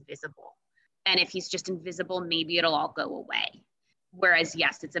be invisible. And if he's just invisible, maybe it'll all go away. Whereas,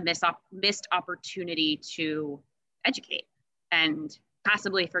 yes, it's a missed opportunity to educate and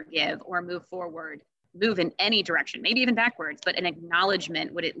possibly forgive or move forward, move in any direction, maybe even backwards, but an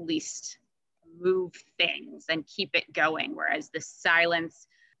acknowledgement would at least move things and keep it going. Whereas the silence,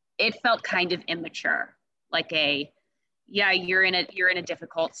 it felt kind of immature, like you're in a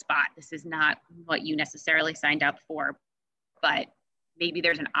difficult spot. This is not what you necessarily signed up for, but maybe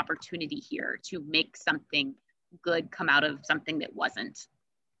there's an opportunity here to make something good come out of something that wasn't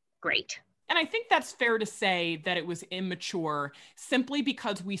great. And I think that's fair to say that it was immature simply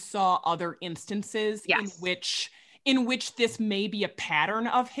because we saw other instances in which this may be a pattern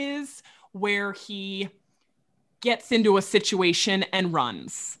of his where he gets into a situation and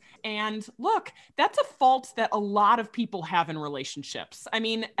runs. And look, that's a fault that a lot of people have in relationships. I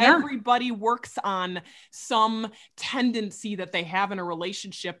mean, everybody works on some tendency that they have in a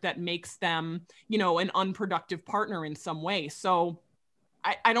relationship that makes them, an unproductive partner in some way. So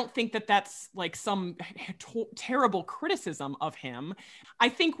I don't think that that's like some terrible criticism of him. I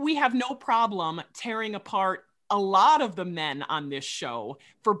think we have no problem tearing apart a lot of the men on this show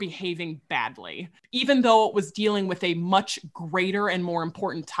for behaving badly. Even though it was dealing with a much greater and more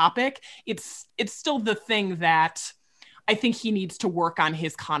important topic, it's still the thing that I think he needs to work on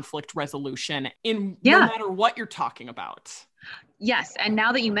his conflict resolution no matter what you're talking about. Yes. And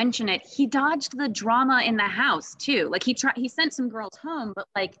now that you mention it, he dodged the drama in the house too. Like he sent some girls home,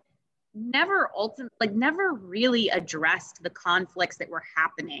 but never really addressed the conflicts that were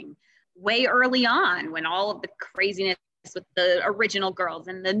happening way early on when all of the craziness with the original girls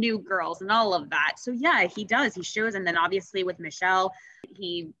and the new girls and all of that. So yeah, he does. He shows. And then obviously with Michelle,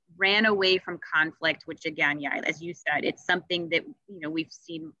 he ran away from conflict, which again, as you said, it's something that,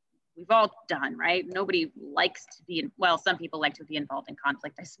 we've all done, right? Nobody likes to be some people like to be involved in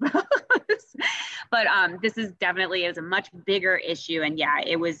conflict, I suppose. But this is a much bigger issue. And yeah,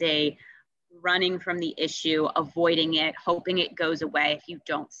 it was a running from the issue, avoiding it, hoping it goes away if you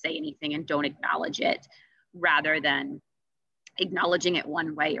don't say anything and don't acknowledge it, rather than acknowledging it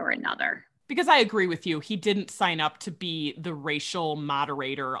one way or another. Because I agree with you. He didn't sign up to be the racial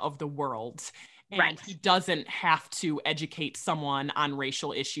moderator of the world. And he doesn't have to educate someone on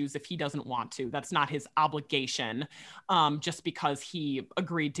racial issues if he doesn't want to. That's not his obligation, just because he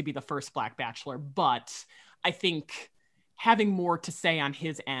agreed to be the first Black Bachelor. But I think having more to say on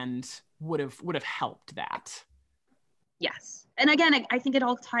his end would have helped that. Yes. And again, I think it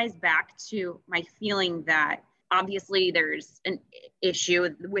all ties back to my feeling that obviously there's an issue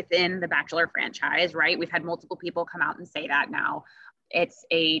within the Bachelor franchise, right? We've had multiple people come out and say that now. It's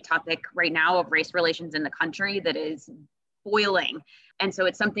a topic right now of race relations in the country that is boiling. And so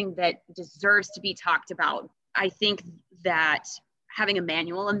it's something that deserves to be talked about. I think that having a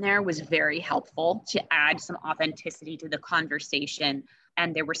manual in there was very helpful to add some authenticity to the conversation.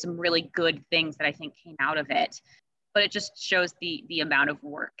 And there were some really good things that I think came out of it. But it just shows the amount of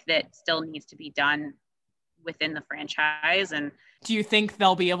work that still needs to be done within the franchise. And do you think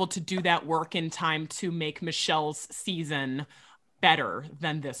they'll be able to do that work in time to make Michelle's season better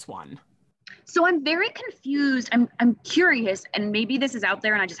than this one? So I'm very confused. I'm curious, and maybe this is out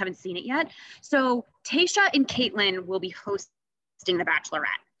there and I just haven't seen it yet. So Tayshia and Caitlin will be hosting the Bachelorette,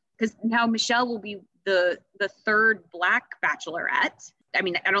 because now Michelle will be the third Black Bachelorette. I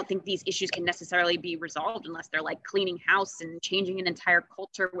mean, I don't think these issues can necessarily be resolved unless they're like cleaning house and changing an entire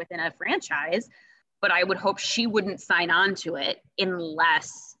culture within a franchise. But I would hope she wouldn't sign on to it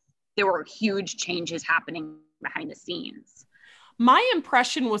unless there were huge changes happening behind the scenes. My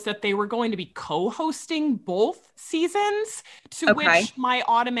impression was that they were going to be co-hosting both seasons, to which my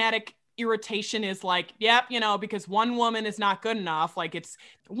automatic irritation is like, yep, because one woman is not good enough. Like, it's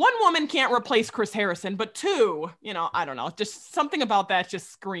one woman can't replace Chris Harrison, but two, I don't know, just something about that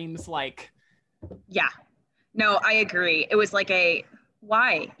just screams like. Yeah, no, I agree. It was like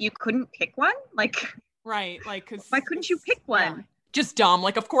why? You couldn't pick one? Like, right. Like, 'cause why couldn't you pick one? Yeah. Just dumb.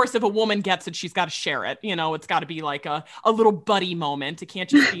 Like, of course, if a woman gets it, she's got to share it. It's got to be like a little buddy moment. It can't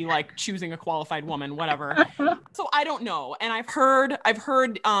just be like choosing a qualified woman, whatever. So I don't know. And I've heard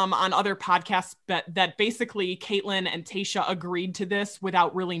on other podcasts that basically Caitlin and Tayshia agreed to this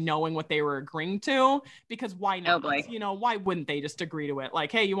without really knowing what they were agreeing to, because why not? Why wouldn't they just agree to it?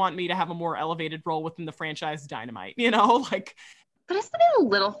 Like, hey, you want me to have a more elevated role within the franchise? Dynamite, like. But isn't it a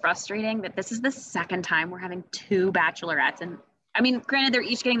little frustrating that this is the second time we're having two bachelorettes? And I mean, granted, they're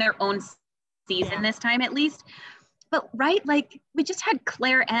each getting their own season this time at least, but right, like we just had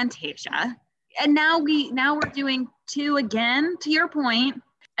Claire and Tayshia, and now we're doing two again. To your point,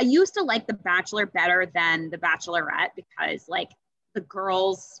 I used to like The Bachelor better than The Bachelorette because like the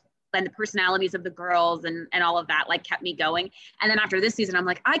girls and the personalities of the girls and all of that like kept me going. And then after this season, I'm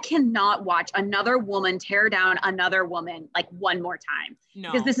like, I cannot watch another woman tear down another woman like one more time.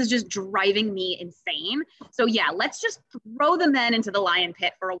 No. Because this is just driving me insane. So yeah, let's just throw the men into the lion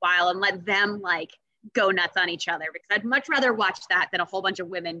pit for a while and let them like go nuts on each other, because I'd much rather watch that than a whole bunch of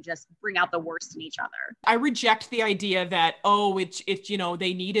women just bring out the worst in each other. I reject the idea that, it's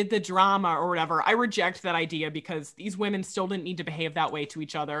they needed the drama or whatever. I reject that idea because these women still didn't need to behave that way to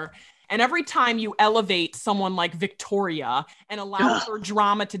each other. And every time you elevate someone like Victoria and allow her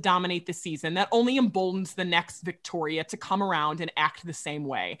drama to dominate the season, that only emboldens the next Victoria to come around and act the same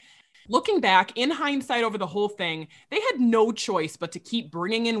way. Looking back, in hindsight over the whole thing, they had no choice but to keep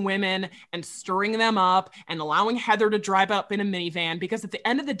bringing in women and stirring them up and allowing Heather to drive up in a minivan, because at the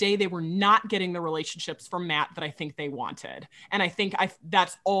end of the day, they were not getting the relationships from Matt that I think they wanted. And I think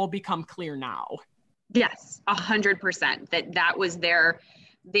that's all become clear now. Yes, 100%. That was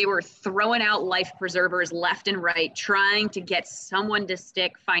they were throwing out life preservers left and right, trying to get someone to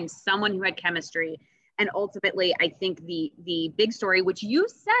stick, find someone who had chemistry. And ultimately, I think the big story, which you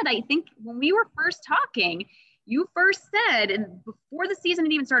said, I think when we were first talking, you first said, and before the season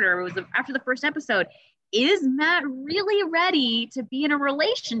had even started, or it was after the first episode, is Matt really ready to be in a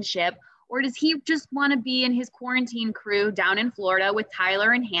relationship? Or does he just want to be in his quarantine crew down in Florida with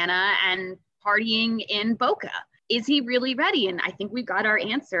Tyler and Hannah and partying in Boca? Is he really ready? And I think we got our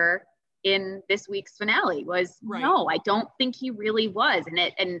answer in this week's finale was right. No, I don't think he really was.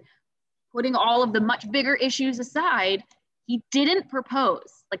 And putting all of the much bigger issues aside, he didn't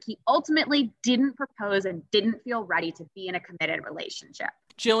propose. Like, he ultimately didn't propose and didn't feel ready to be in a committed relationship.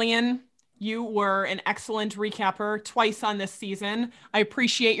 Jillian, you were an excellent recapper twice on this season. I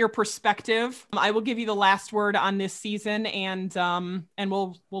appreciate your perspective. I will give you the last word on this season, and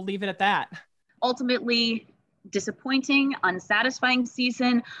we'll leave it at that. Ultimately, disappointing, unsatisfying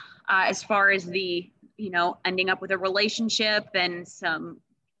season as far as the, ending up with a relationship and some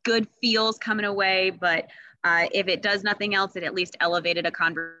good feels coming away. But if it does nothing else, it at least elevated a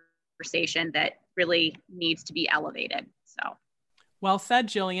conversation that really needs to be elevated. So. Well said,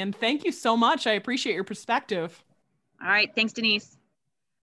 Jillian. Thank you so much. I appreciate your perspective. All right. Thanks, Denise.